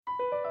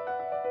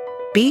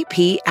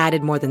BP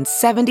added more than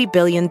 $70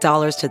 billion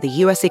to the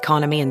U.S.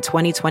 economy in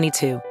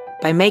 2022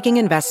 by making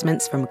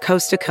investments from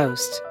coast to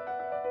coast.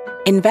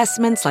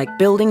 Investments like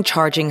building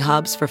charging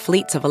hubs for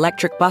fleets of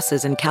electric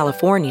buses in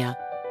California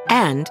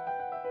and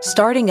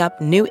starting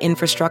up new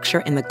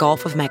infrastructure in the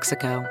Gulf of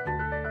Mexico.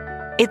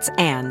 It's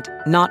and,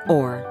 not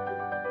or.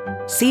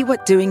 See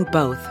what doing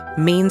both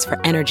means for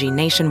energy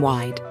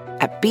nationwide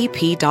at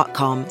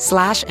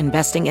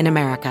bp.com/investing in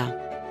America.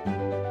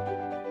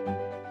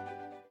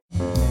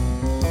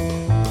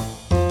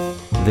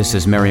 This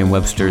is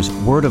Merriam-Webster's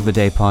Word of the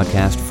Day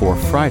podcast for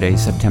Friday,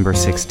 September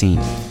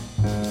 16th.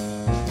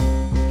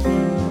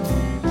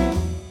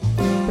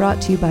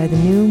 Brought to you by the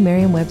new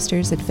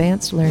Merriam-Webster's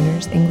Advanced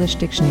Learners English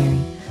Dictionary,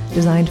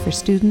 designed for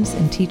students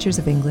and teachers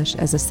of English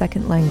as a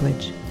second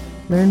language.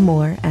 Learn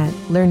more at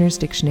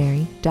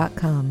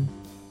learnersdictionary.com.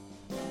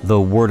 The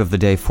word of the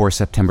day for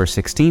September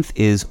 16th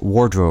is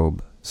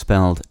wardrobe,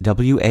 spelled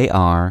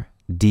W-A-R-D-R-O-B-E.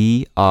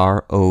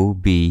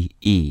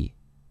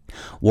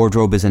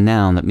 Wardrobe is a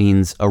noun that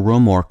means a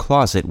room or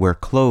closet where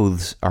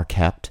clothes are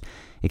kept.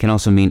 It can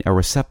also mean a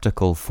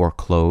receptacle for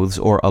clothes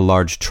or a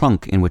large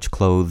trunk in which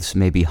clothes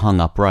may be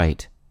hung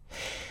upright.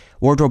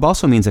 Wardrobe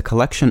also means a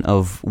collection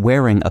of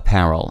wearing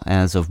apparel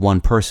as of one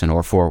person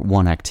or for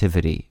one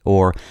activity,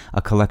 or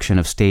a collection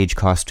of stage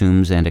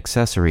costumes and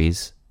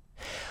accessories.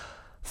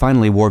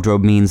 Finally,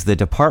 wardrobe means the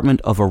department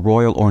of a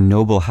royal or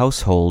noble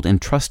household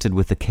entrusted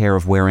with the care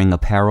of wearing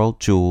apparel,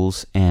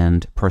 jewels,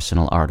 and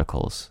personal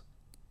articles.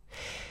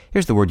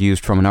 Here's the word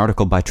used from an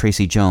article by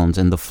Tracy Jones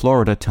in the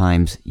Florida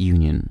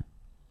Times-Union.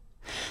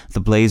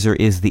 The blazer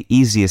is the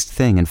easiest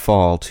thing in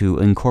fall to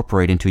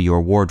incorporate into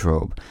your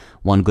wardrobe.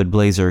 One good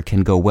blazer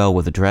can go well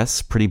with a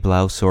dress, pretty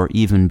blouse, or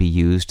even be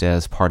used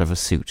as part of a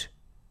suit.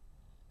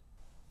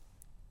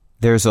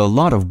 There's a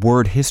lot of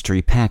word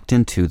history packed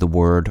into the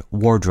word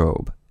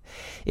wardrobe.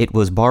 It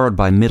was borrowed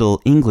by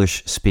Middle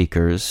English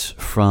speakers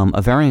from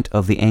a variant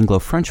of the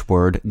Anglo-French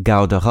word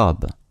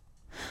garderobe.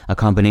 A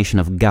combination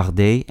of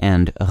garder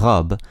and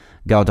robe,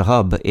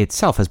 garderobe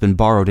itself has been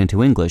borrowed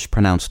into English,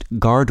 pronounced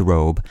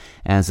garderobe,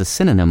 as a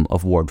synonym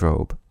of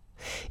wardrobe.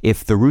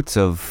 If the roots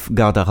of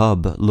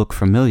garderobe look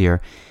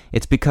familiar,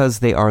 it's because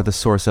they are the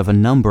source of a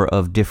number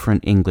of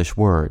different English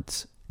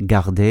words.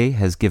 Garder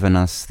has given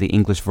us the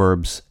English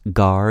verbs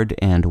guard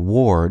and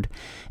ward,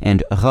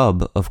 and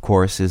robe, of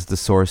course, is the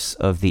source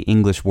of the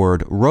English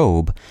word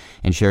robe,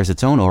 and shares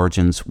its own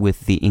origins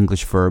with the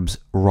English verbs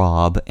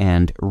rob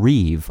and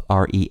reave,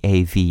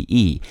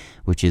 R-E-A-V-E,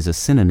 which is a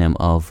synonym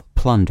of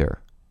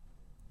plunder.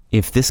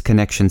 If this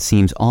connection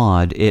seems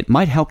odd, it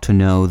might help to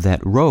know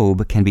that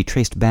robe can be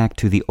traced back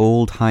to the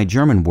old High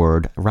German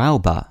word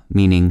rauba,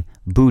 meaning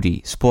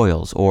booty,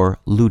 spoils, or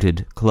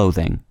looted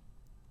clothing.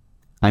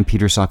 I'm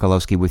Peter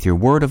Sokolowski with your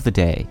Word of the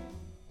Day.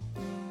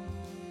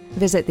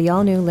 Visit the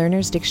all-new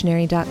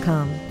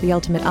learnersdictionary.com, the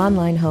ultimate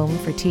online home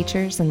for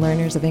teachers and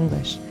learners of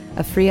English.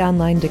 A free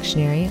online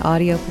dictionary,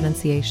 audio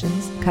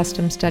pronunciations,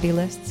 custom study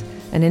lists,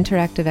 and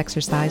interactive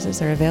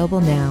exercises are available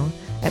now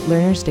at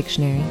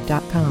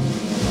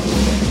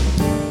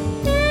learnersdictionary.com.